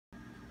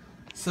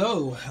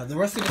So the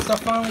rest of the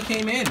stuff finally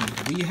came in.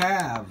 We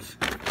have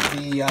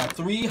the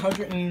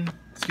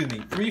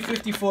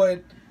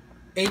 350-foot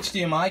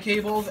HDMI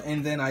cables,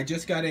 and then I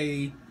just got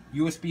a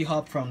USB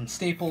hub from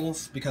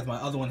Staples because my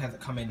other one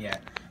hasn't come in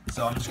yet.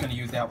 So I'm just going to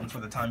use that one for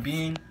the time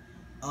being.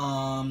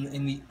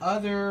 And the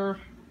other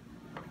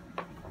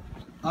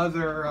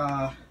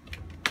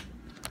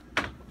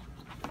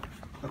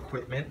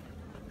equipment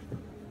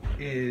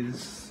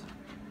is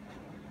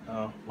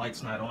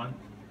light's not on.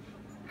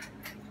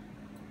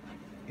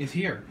 Is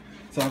here.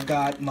 So I've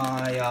got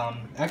my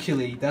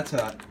actually that's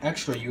a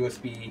extra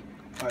USB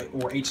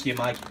or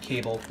HDMI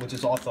cable, which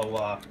is also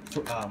a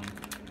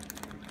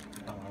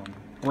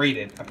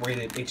braided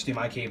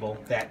HDMI cable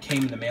that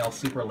came in the mail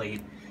super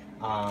late.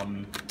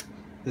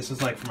 This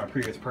is like for my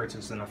previous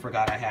purchase, and I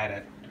forgot I had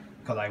it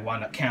because I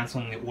wound up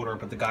canceling the order,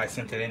 but the guy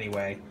sent it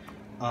anyway.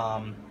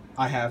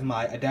 I have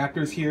my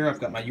adapters here. I've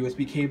got my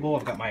USB cable.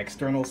 I've got my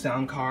external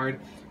sound card.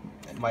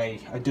 My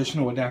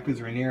additional adapters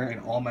are in here,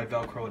 and all my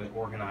Velcro to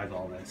organize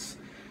all this.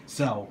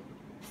 So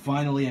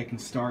finally I can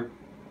start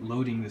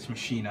loading this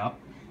machine up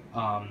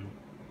on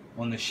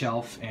the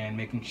shelf and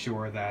making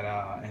sure that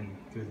and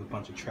there's a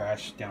bunch of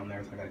trash down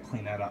there, so I gotta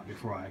clean that up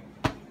before I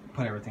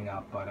put everything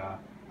up. But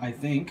I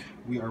think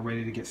we are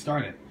ready to get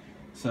started,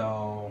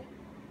 so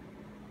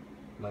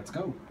let's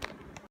go.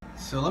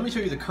 So let me show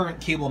you the current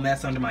cable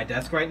mess under my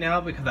desk right now,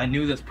 because I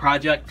knew this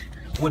project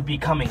would be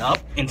coming up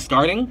and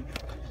starting.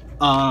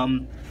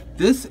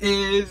 This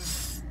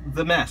is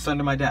the mess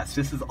under my desk.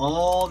 This is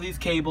all these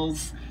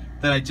cables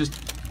that I just,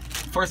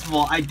 first of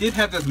all, I did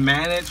have this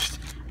managed,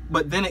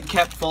 but then it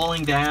kept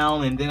falling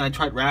down, and then I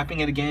tried wrapping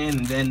it again,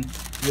 and then,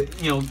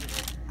 you know,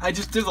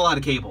 there's a lot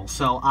of cables.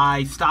 So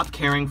I stopped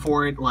caring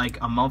for it like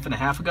a month and a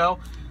half ago,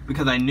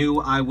 because I knew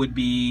I would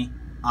be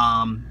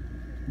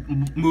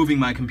moving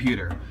my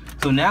computer.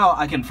 So now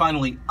I can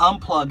finally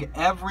unplug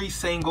every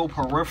single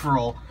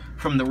peripheral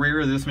from the rear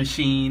of this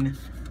machine,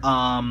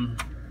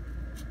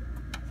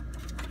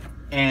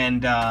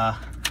 and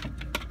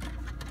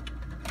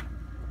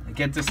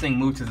get this thing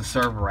moved to the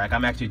server rack.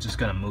 I'm actually just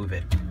gonna move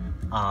it.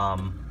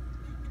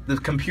 The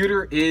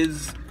computer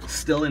is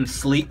still in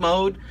sleep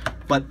mode,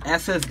 but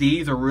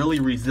SSDs are really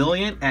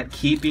resilient at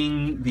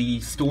keeping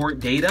the stored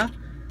data.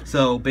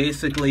 So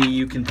basically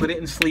you can put it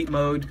in sleep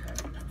mode,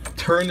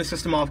 turn the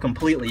system off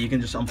completely. You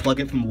can just unplug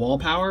it from wall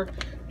power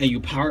and you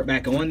power it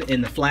back on,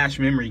 and the flash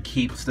memory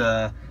keeps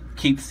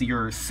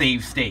your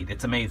save state.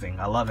 It's amazing.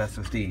 I love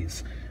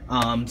SSDs.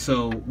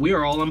 So we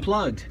are all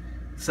unplugged.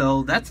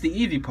 So that's the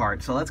easy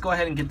part. So let's go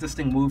ahead and get this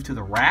thing moved to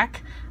the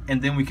rack,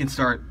 and then we can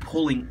start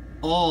pulling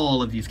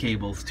all of these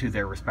cables to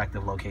their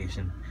respective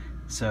location.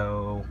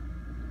 So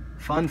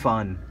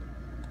fun.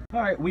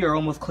 All right, we are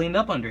almost cleaned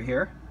up under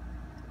here,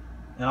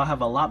 and I'll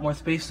have a lot more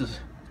space to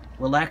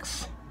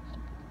relax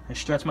and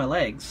stretch my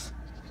legs.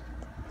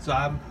 So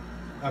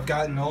I've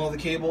gotten all the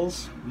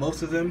cables,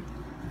 most of them,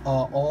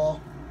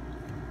 all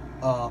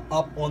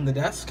up on the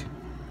desk.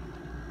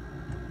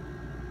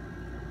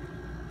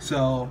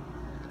 So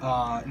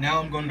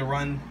now I'm going to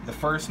run the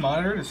first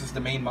monitor. This is the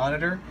main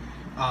monitor,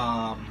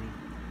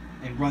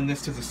 and run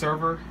this to the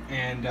server,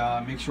 and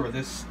make sure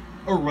this,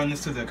 or run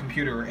this to the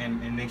computer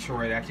and make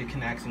sure it actually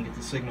connects and gets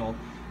the signal,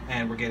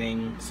 and we're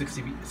getting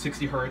 60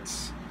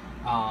 hertz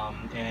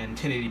and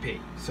 1080p.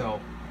 So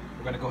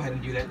we're going to go ahead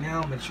and do that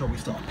now, make sure we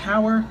still have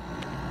power.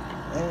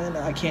 And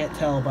I can't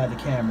tell by the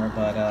camera,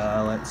 but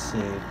let's see.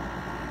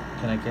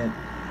 Can I get...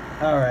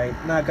 All right,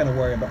 not going to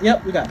worry about...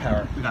 Yep, we got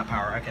power. We got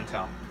power, I can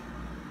tell.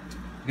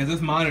 Because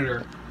this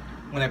monitor,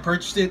 when I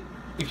purchased it,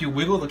 if you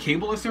wiggle the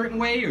cable a certain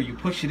way or you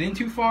push it in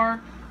too far,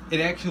 it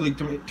actually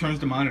turns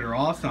the monitor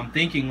off. So I'm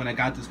thinking when I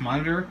got this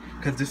monitor,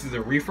 because this is a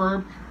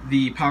refurb,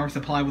 the power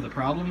supply was a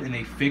problem and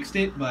they fixed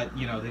it, but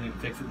you know, they didn't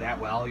fix it that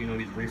well. You know,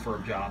 these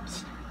refurb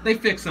jobs, they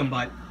fix them,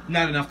 but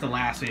not enough to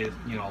last it,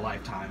 you know, a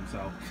lifetime.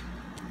 So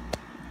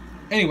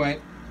anyway,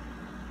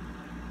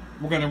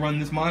 we're gonna run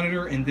this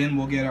monitor, and then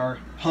we'll get our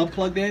hub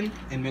plugged in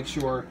and make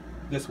sure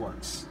this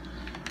works.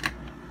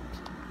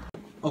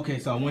 Okay,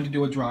 so I wanted to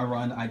do a dry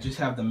run. I just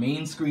have the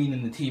main screen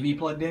and the TV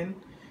plugged in.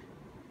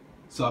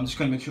 So I'm just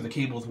gonna make sure the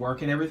cables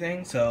work and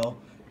everything. So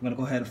I'm gonna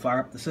go ahead and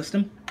fire up the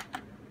system.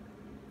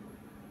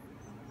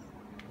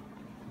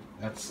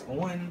 That's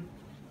on.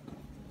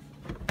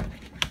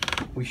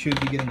 We should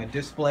be getting a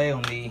display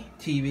on the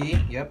TV.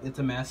 Yep, it's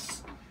a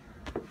mess,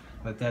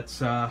 but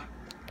that's what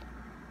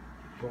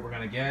we're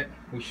gonna get.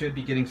 We should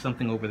be getting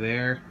something over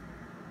there.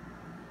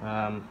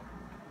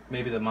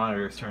 Maybe the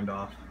monitor is turned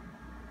off.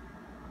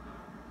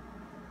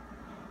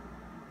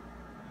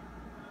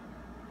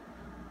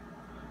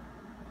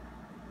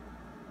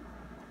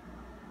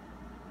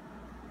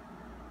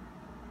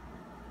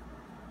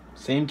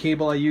 Same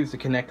cable I used to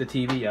connect the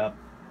TV up.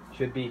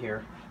 Should be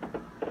here.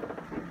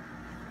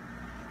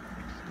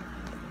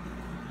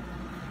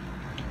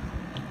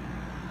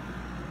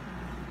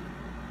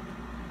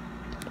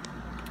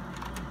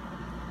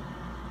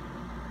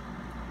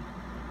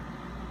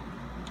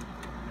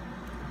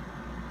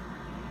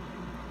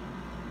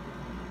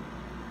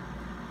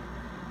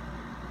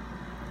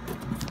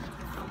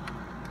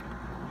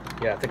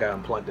 Yeah, I think I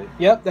unplugged it.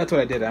 Yep, that's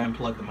what I did. I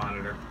unplugged the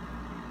monitor.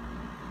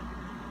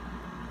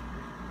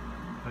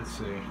 Let's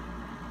see.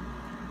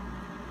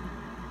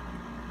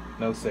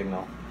 No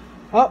signal.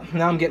 Oh,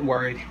 now I'm getting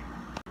worried.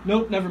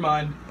 Nope, never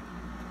mind.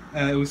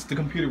 It was the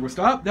computer was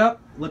stopped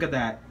up. Look at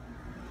that.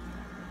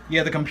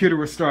 Yeah, the computer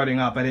was starting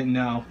up. I didn't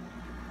know.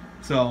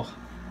 So,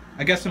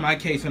 I guess in my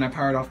case, when I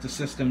powered off the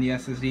system, the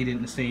SSD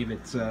didn't save it.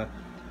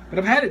 But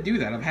I've had it do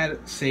that. I've had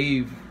it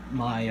save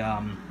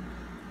my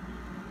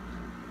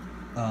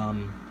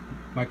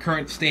my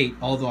current state,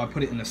 although I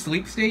put it in the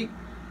sleep state.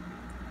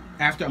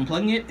 After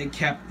unplugging it, it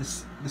kept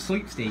the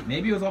sleep state.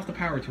 Maybe it was off the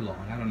power too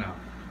long. I don't know.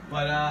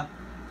 But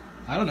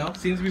I don't know.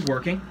 Seems to be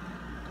working.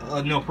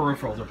 No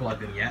peripherals are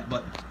plugged in yet,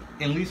 but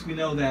at least we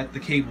know that the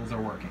cables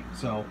are working,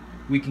 so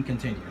we can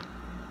continue.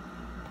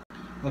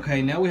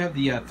 Okay, now we have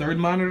the third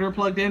monitor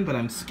plugged in, but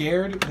I'm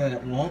scared that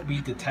it won't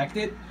be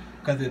detected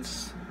because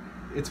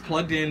it's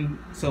plugged in.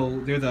 So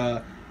there's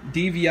a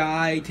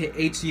DVI to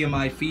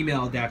HDMI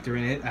female adapter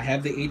in it. I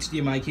have the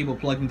HDMI cable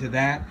plugged into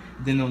that.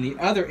 Then on the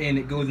other end,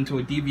 it goes into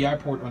a DVI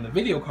port on the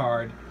video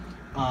card,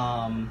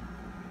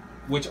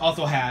 which is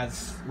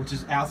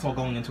also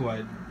going into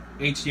a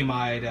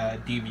HDMI to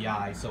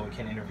DVI, so it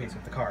can interface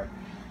with the card.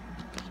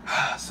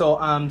 So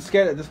I'm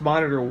scared that this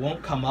monitor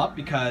won't come up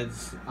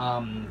because,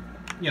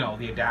 you know,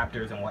 the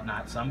adapters and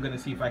whatnot. So I'm going to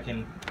see if I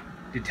can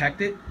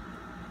detect it.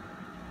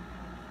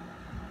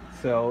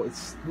 So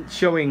it's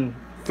showing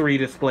 3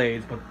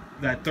 displays, but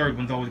that third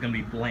one's always going to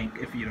be blank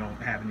if you don't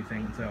have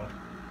anything. So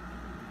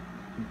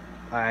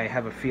I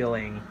have a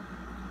feeling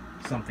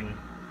something.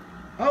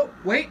 Oh,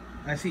 wait,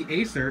 I see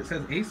Acer. It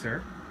says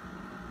Acer.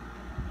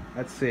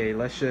 Let's see.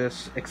 Let's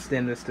just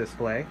extend this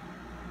display.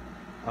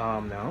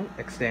 No,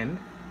 extend.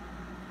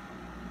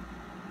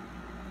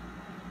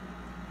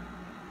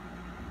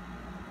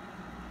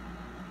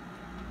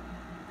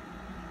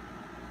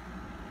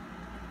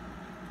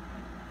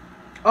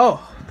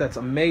 Oh, that's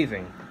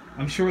amazing.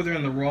 I'm sure they're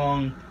in the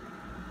wrong,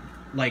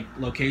 like,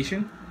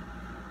 location.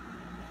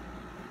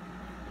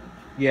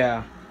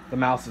 Yeah, the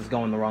mouse is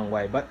going the wrong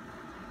way, but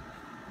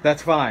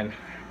that's fine.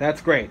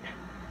 That's great.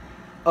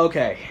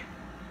 Okay,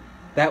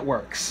 that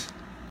works.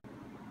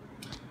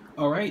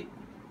 Alright,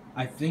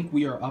 I think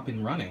we are up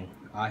and running.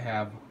 I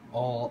have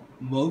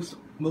most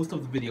of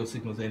the video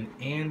signals in,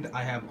 and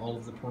I have all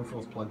of the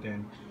peripherals plugged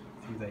in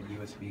through that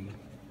USB.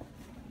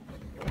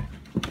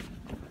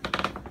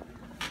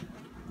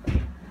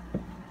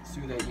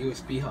 Through that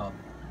USB hub.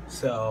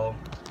 So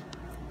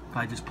if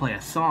I just play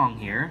a song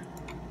here,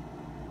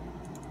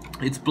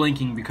 it's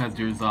blinking because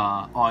there's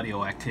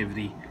audio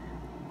activity.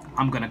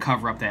 I'm gonna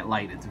cover up that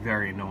light. It's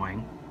very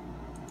annoying.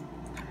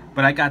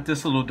 But I got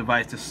this little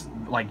device, this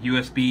like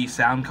USB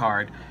sound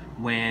card,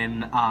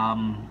 when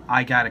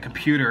I got a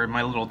computer,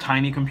 my little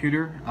tiny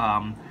computer.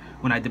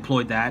 When I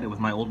deployed that, it was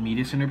my old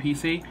media center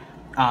PC.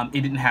 It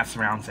didn't have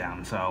surround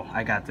sound, so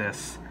I got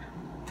this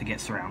to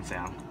get surround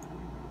sound.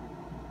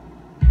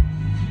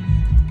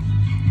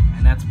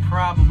 And that's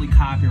probably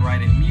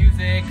copyrighted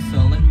music, so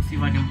let me see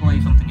if I can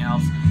play something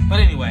else. But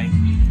anyway,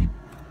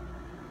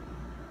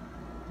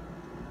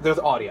 there's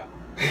audio.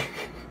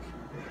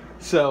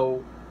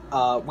 So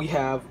we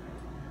have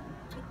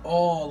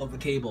all of the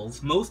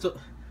cables, most of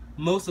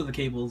the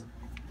cables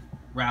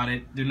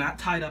routed. They're not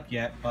tied up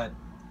yet, but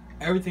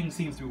everything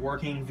seems to be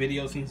working.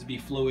 Video seems to be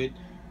fluid.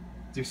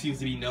 There seems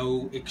to be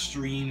no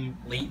extreme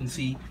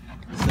latency.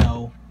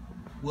 So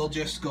we'll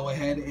just go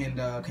ahead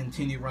and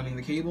continue running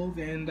the cables,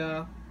 and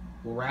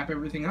we'll wrap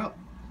everything up.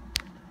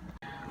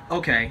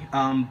 Okay,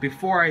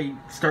 before I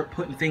start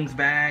putting things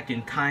back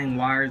and tying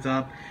wires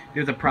up,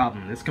 there's a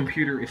problem. This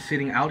computer is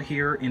sitting out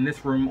here in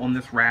this room on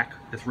this rack.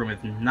 This room is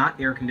not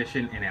air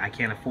conditioned, and I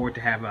can't afford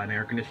to have an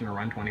air conditioner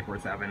run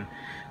 24/7.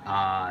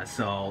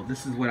 So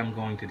this is what I'm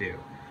going to do.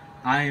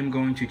 I am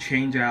going to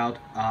change out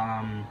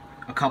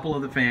a couple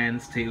of the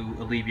fans to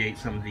alleviate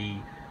some of the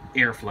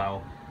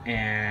airflow,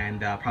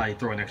 and probably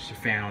throw an extra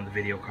fan on the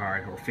video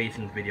card or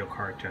facing the video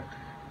card to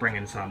bring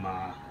in some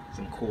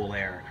cool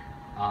air.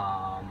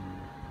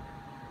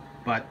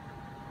 But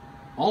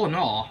all in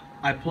all,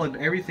 I plugged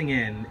everything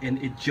in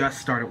and it just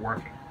started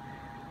working.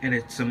 And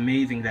it's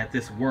amazing that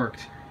this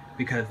worked,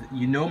 because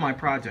you know my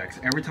projects.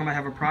 Every time I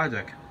have a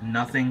project,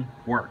 nothing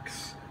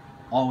works.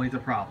 Always a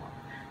problem.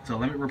 So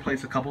let me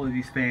replace a couple of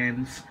these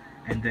fans,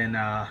 and then,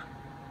 I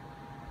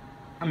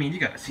mean, you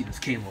gotta see this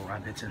cable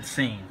run. It's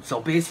insane.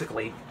 So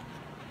basically,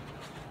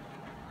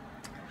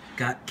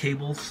 got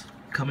cables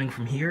coming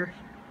from here,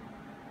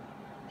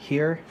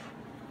 here,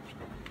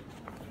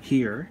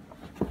 here.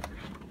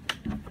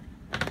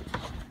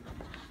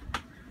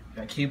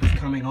 Got cables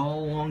coming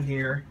all along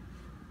here,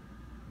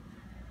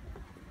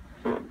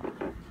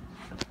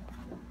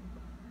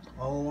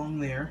 all along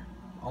there,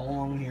 all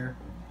along here.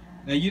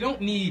 Now you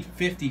don't need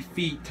 50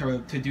 feet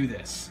to do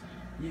this.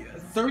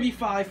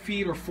 35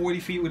 feet or 40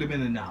 feet would have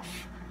been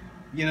enough.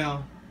 You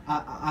know,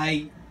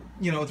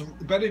 you know, it's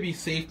better to be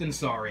safe than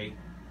sorry.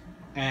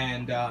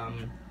 And I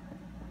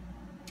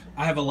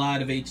have a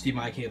lot of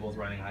HDMI cables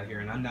running out here,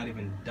 and I'm not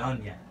even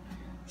done yet.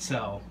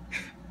 So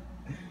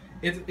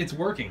it's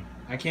working.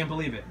 I can't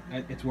believe it.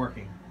 It's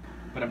working.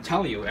 But I'm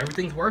telling you,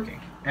 everything's working.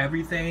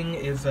 Everything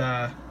is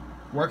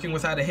working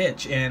without a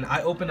hitch. And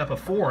I opened up a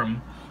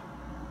forum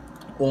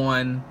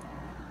on,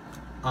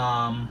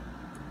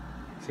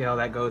 see how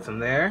that goes from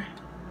there?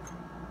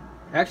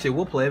 Actually,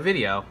 we'll play a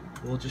video.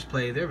 We'll just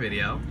play their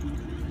video.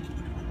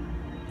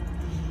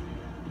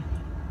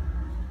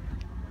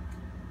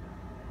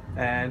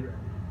 And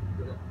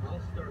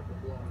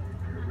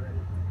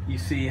you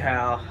see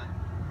how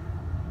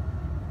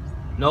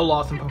no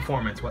loss in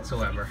performance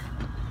whatsoever.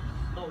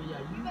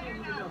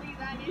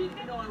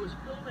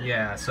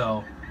 Yeah,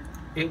 so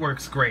it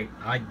works great.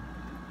 I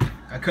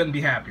couldn't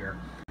be happier.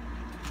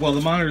 Well,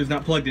 the monitor is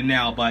not plugged in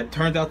now, but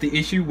turns out the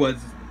issue was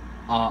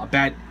a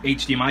bad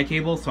HDMI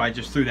cable, so I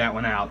just threw that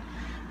one out.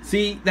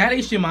 See, that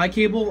HDMI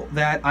cable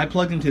that I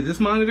plugged into this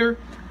monitor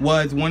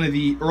was one of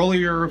the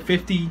earlier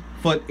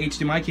 50-foot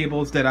HDMI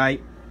cables that I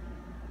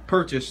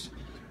purchased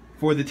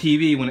for the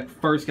TV when it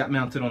first got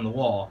mounted on the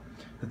wall.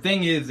 The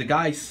thing is, the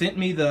guy sent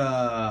me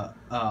the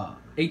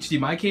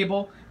HDMI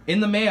cable in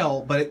the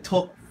mail, but it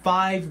took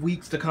 5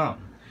 weeks to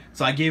come.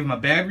 So I gave him a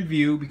bad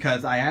review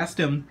because I asked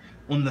him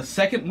on the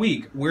second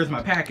week, where's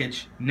my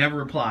package? Never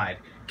replied.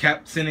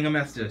 Kept sending a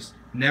message.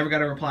 Never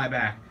got a reply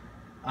back.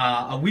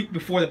 A week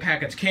before the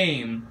package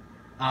came,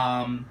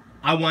 I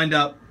wound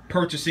up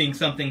purchasing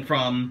something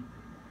from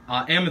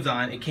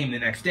Amazon. It came the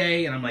next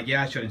day, and I'm like,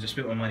 yeah, I should have just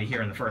spent my money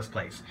here in the first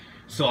place.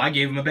 So I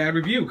gave him a bad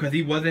review because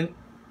he wasn't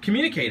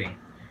communicating.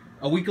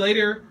 A week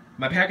later,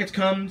 my package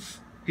comes.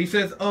 He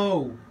says,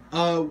 oh,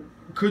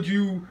 if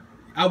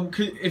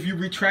you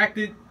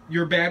retracted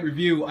your bad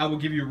review, I will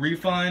give you a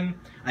refund.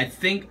 I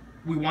think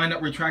we wind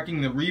up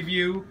retracting the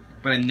review,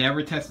 but I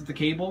never tested the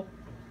cable.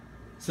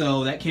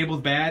 So that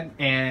cable's bad,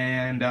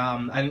 and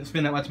I didn't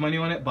spend that much money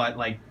on it, but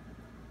like,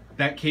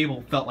 that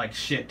cable felt like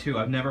shit too.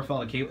 I've never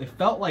felt a cable. It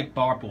felt like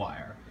barbed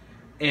wire,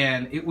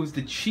 and it was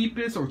the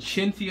cheapest or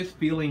chintziest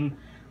feeling.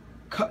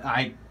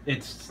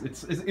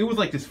 It was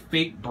like this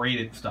fake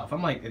braided stuff.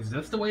 I'm like, is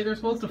this the way they're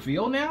supposed to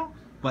feel now?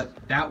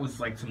 But that was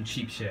like some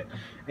cheap shit,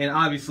 and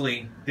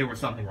obviously there was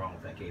something wrong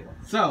with that cable.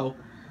 So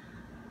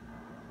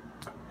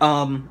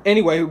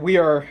anyway, we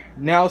are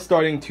now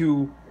starting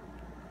to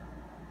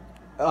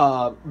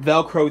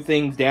Velcro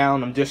things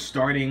down. I'm just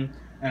starting,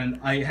 and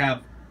I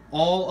have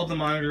all of the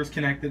monitors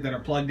connected that are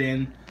plugged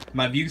in.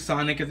 My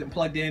ViewSonic isn't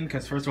plugged in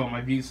because, first of all,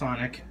 my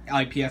ViewSonic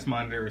IPS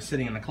monitor is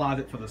sitting in the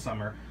closet for the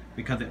summer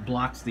because it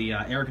blocks the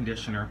air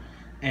conditioner.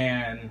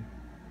 And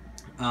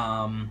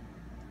well,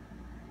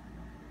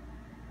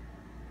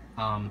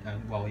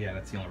 yeah,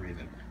 that's the only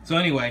reason. So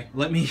anyway,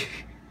 let me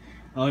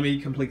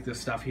complete this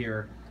stuff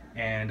here,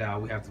 and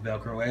we have to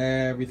Velcro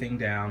everything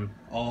down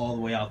all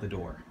the way out the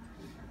door.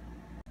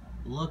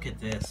 Look at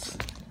this.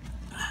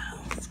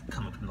 It's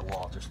coming from the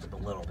wall just a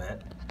little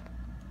bit.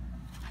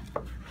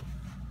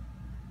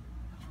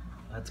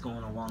 That's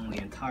going along the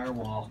entire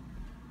wall.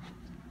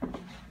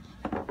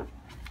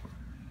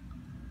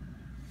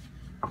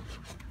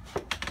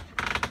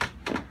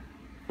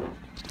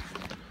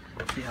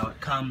 See how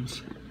it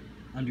comes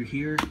under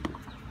here?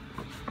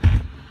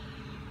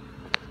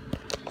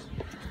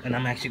 And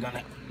I'm actually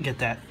gonna get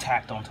that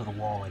tacked onto the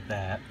wall like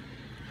that.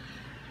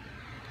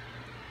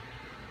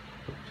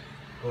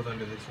 Goes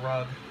under this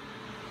rug,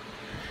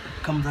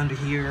 comes under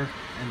here,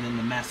 and then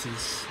the mess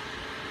is,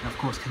 of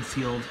course,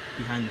 concealed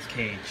behind this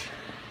cage.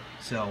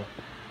 So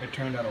it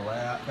turned out a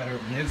lot better.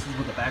 And this is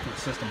what the back of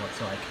the system looks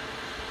like.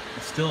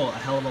 It's still a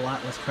hell of a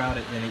lot less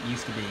crowded than it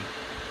used to be.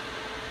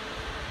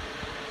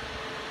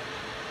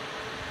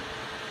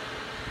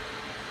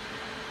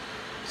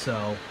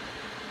 So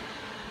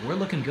we're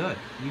looking good.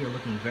 We are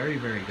looking very,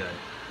 very good.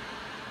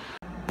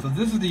 So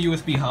this is the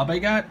USB hub I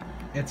got.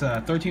 It's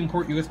a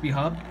 13-port USB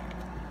hub.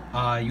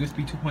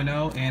 USB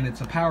 2.0, and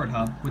it's a powered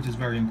hub, which is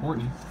very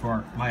important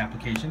for my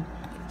application.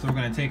 So we're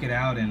going to take it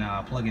out and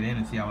plug it in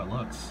and see how it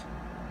looks.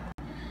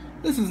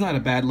 This is not a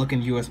bad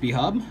looking USB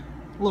hub.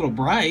 A little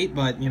bright,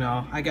 but you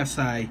know, I guess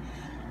and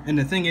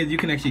the thing is, you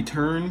can actually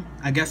turn,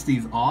 I guess,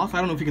 these off. I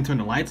don't know if you can turn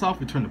the lights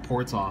off or turn the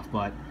ports off,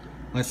 but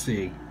let's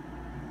see.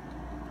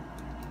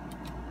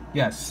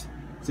 Yes,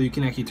 so you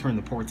can actually turn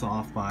the ports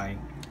off by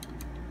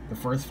the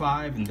first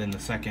 5 and then the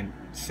second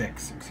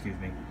 6, excuse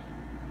me.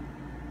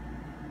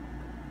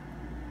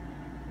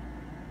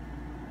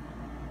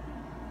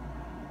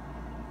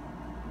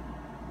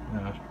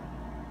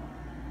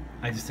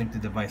 I just think the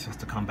device has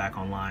to come back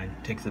online.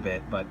 It takes a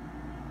bit, but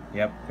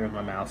yep, there's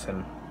my mouse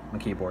and my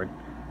keyboard.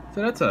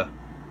 So that's a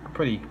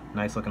pretty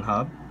nice looking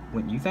hub,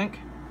 wouldn't you think?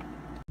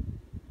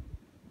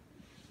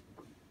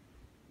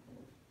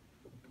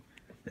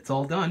 It's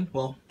all done.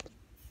 Well,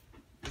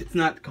 it's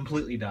not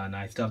completely done.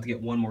 I still have to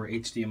get one more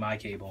HDMI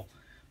cable,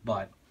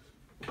 but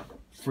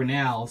for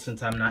now,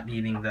 since I'm not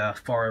needing the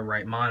far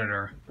right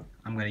monitor,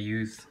 I'm going to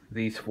use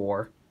these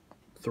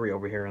 3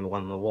 over here and the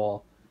one on the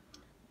wall.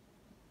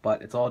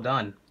 But it's all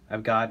done.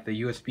 I've got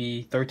the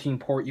USB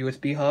 13-port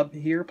USB hub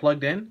here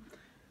plugged in.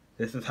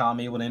 This is how I'm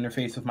able to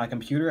interface with my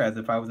computer as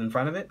if I was in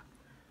front of it.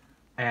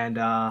 And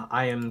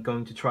I am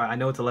going to try, I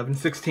know it's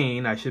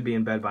 11:16, I should be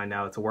in bed by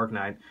now, it's a work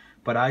night,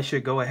 but I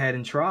should go ahead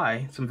and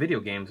try some video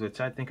games, which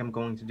I think I'm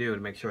going to do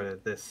to make sure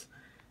that this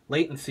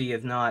latency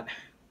is not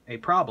a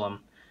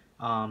problem.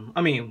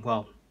 I mean,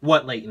 well,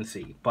 what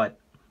latency? But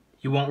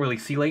you won't really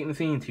see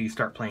latency until you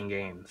start playing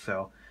games.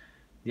 So,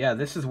 yeah,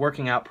 this is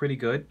working out pretty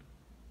good.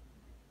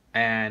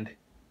 And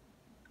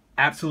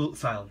absolute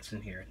silence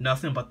in here.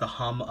 Nothing but the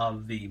hum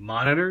of the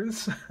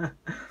monitors.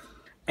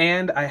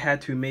 And I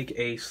had to make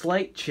a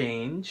slight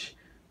change.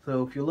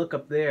 So if you look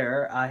up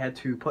there, I had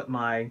to put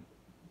my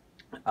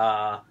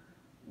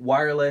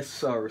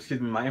wireless, or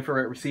excuse me, my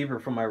infrared receiver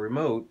from my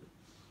remote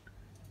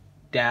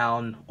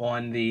down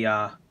on the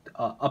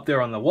up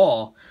there on the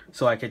wall,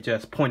 so I could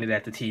just point it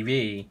at the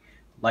TV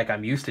like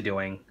I'm used to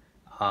doing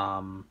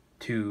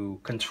to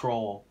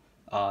control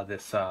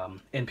this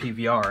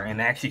NPVR.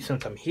 And actually,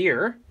 since I'm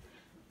here,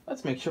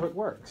 let's make sure it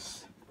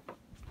works.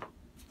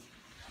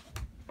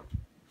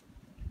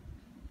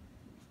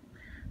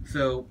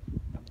 So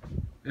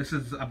this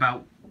is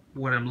about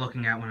what I'm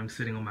looking at when I'm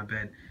sitting on my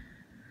bed.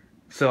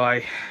 So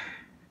I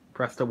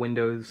press the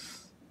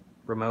Windows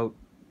remote,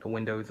 the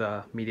Windows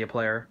media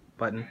player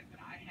button.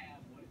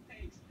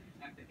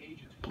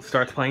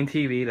 Starts playing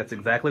TV. That's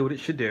exactly what it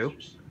should do.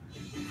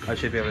 I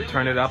should be able to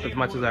turn it up as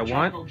much as I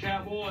want.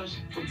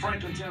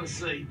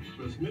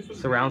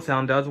 Surround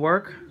sound does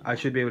work. I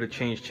should be able to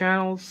change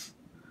channels.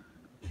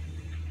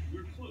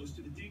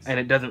 And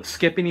it doesn't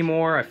skip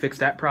anymore. I fixed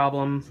that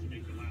problem.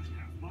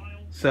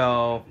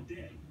 So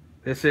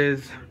this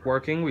is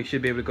working. We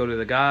should be able to go to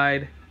the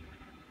guide.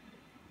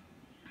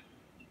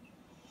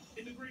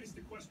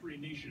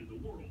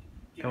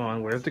 Come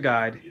on, where's the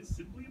guide?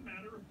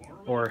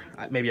 Or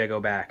maybe I go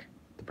back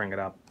to bring it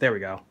up. There we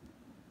go.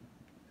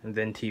 And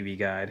then TV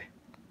guide.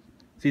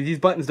 See, these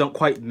buttons don't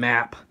quite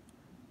map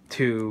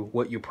to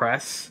what you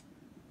press.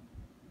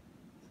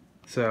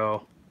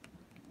 So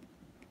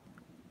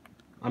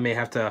I may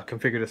have to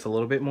configure this a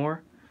little bit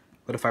more.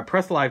 But if I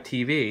press live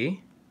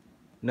TV,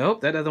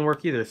 nope, that doesn't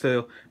work either.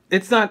 So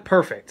it's not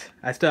perfect.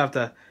 I still have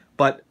to,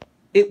 but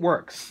it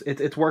works.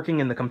 It's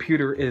working, and the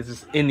computer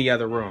is in the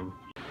other room.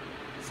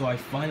 So I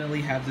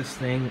finally have this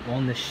thing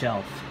on the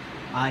shelf.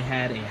 I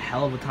had a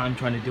hell of a time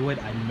trying to do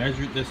it. I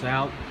measured this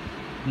out,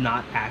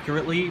 not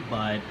accurately,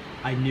 but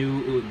I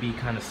knew it would be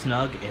kind of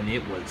snug, and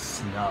it was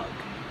snug.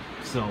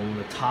 So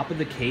the top of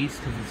the case,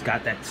 because it's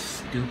got that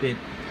stupid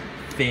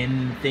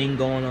fin thing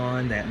going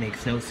on that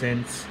makes no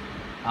sense,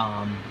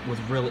 was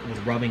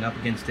rubbing up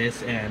against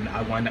this, and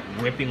I wound up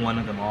ripping one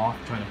of them off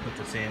trying to put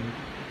this in.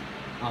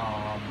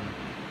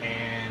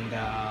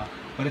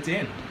 But it's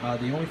in.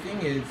 The only thing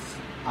is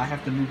I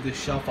have to move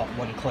this shelf up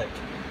one click.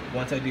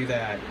 Once I do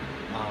that,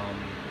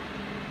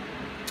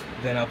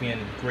 then I'll be in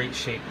great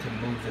shape to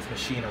move this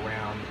machine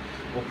around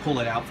or pull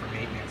it out for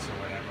maintenance or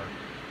whatever.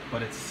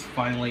 But it's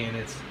finally in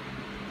its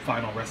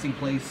final resting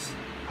place.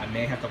 I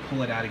may have to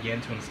pull it out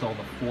again to install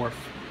the 4th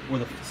or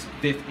the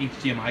 5th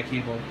HDMI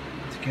cable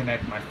to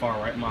connect my far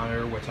right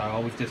monitor, which I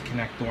always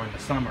disconnect during the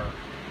summer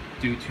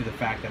due to the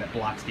fact that it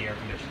blocks the air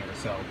conditioner.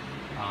 So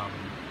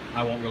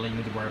I won't really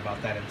need to worry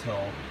about that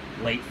until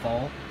late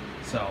fall.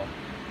 So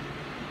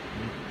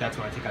that's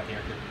when I take out the air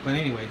conditioner. But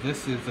anyway,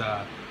 this is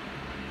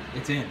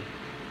it's in,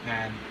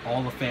 and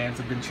all the fans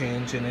have been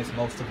changed in this.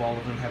 Most of all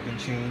of them have been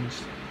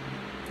changed.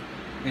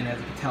 And as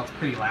you can tell, it's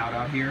pretty loud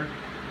out here.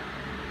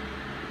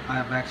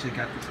 I've actually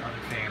got this other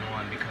fan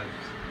on because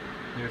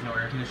there's no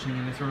air conditioning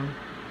in this room.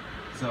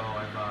 So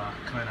I've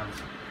kind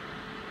of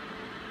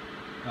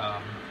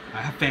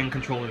I have fan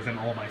controllers in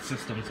all my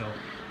systems. So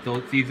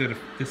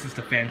this is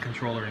the fan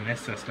controller in this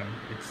system.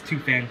 It's 2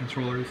 fan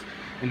controllers,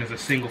 and there's a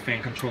single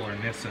fan controller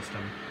in this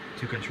system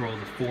to control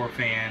the 4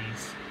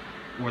 fans,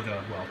 or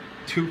the, well,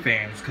 2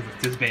 fans, because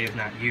this bay is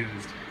not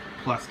used,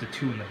 plus the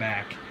 2 in the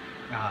back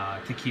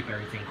to keep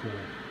everything cool.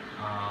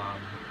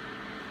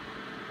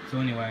 So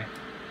anyway,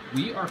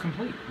 we are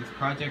complete. This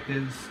project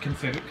is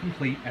considered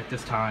complete at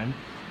this time,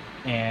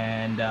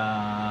 and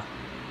I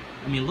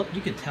mean, look,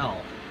 you can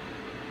tell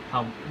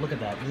how, look at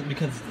that,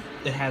 because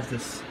it has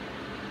this,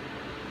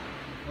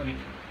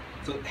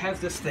 so it has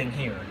this thing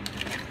here.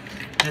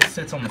 This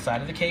sits on the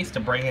side of the case to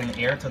bring in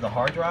air to the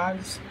hard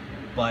drives,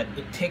 but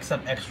it takes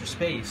up extra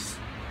space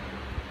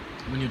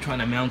when you're trying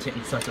to mount it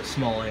in such a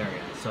small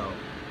area. So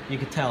you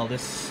can tell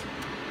this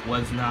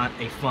was not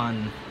a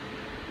fun,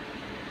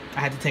 I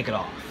had to take it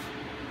off.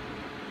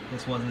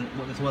 This wasn't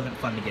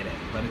fun to get in,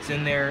 but it's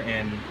in there,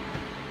 and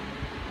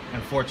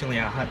unfortunately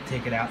I'll have to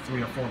take it out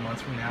 3 or 4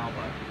 months from now,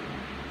 but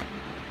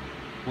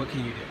what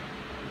can you do?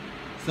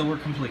 So we're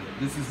completed.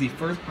 This is the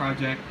first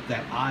project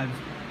that I've,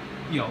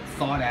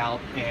 thought out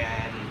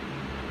and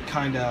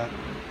kind of,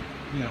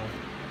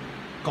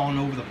 gone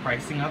over the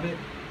pricing of it,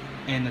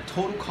 and the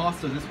total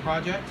cost of this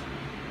project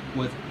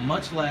was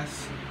much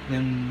less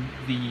than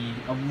the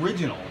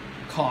original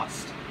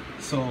cost.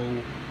 So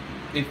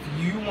if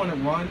you want to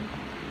run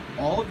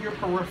all of your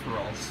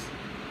peripherals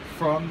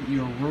from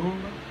your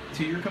room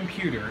to your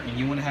computer, and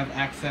you want to have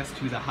access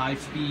to the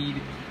high-speed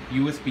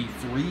USB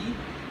 3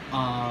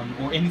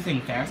 or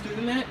anything faster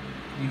than that,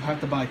 you have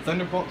to buy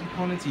Thunderbolt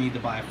components, you need to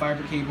buy a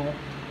fiber cable,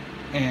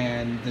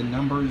 and the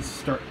numbers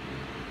start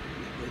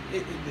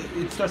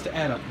it starts to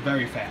add up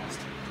very fast.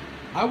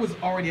 I was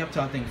already up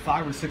to, I think,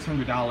 $500 or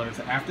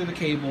 $600 after the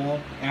cable,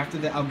 after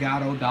the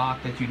Elgato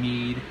dock that you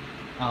need.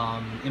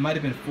 It might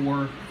have been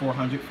 $400,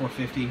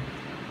 $450.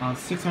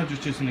 600 is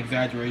just an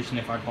exaggeration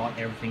if I bought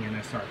everything in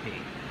SRP.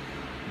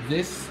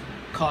 This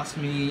cost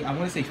me, I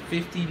want to say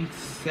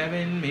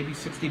 57, maybe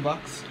 60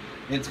 bucks.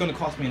 It's going to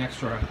cost me an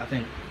extra, I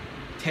think,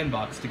 10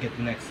 bucks to get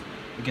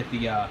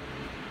the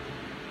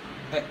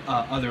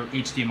other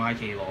HDMI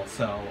cable.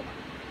 So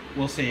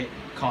we'll say it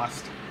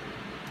cost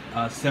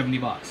 70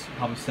 bucks,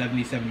 probably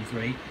 70,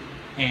 73.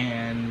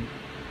 And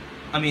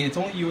I mean, it's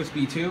only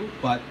USB 2,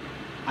 but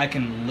I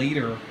can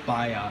later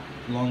buy a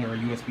longer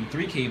USB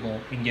 3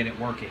 cable and get it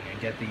working, and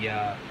get the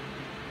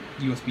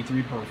USB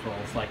 3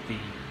 peripherals like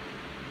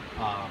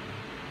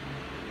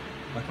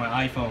like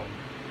my iPhone,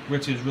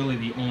 which is really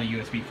the only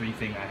USB 3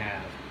 thing I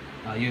have.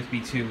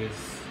 USB 2 is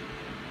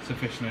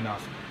sufficient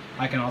enough.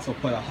 I can also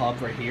put a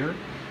hub right here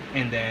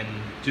and then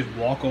just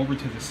walk over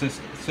to the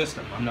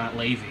system. I'm not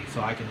lazy,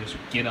 so I can just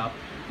get up,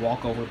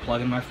 walk over,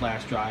 plug in my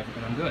flash drive,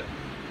 and I'm good.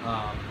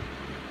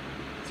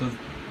 So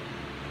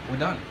we're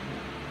done.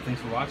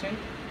 Thanks for watching.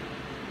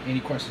 Any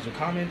questions or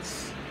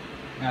comments,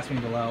 ask me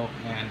below.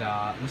 And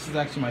this is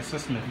actually my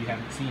system if you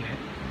haven't seen it.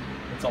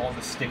 It's all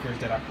the stickers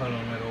that I put on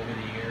it over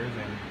the years,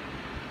 and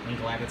I'm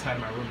glad it's out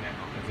of my room now,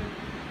 because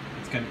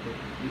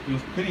it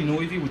was pretty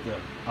noisy with the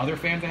other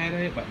fans I had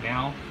in it, but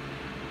now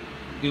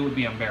it would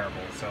be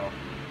unbearable. So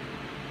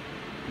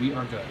we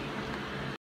are good.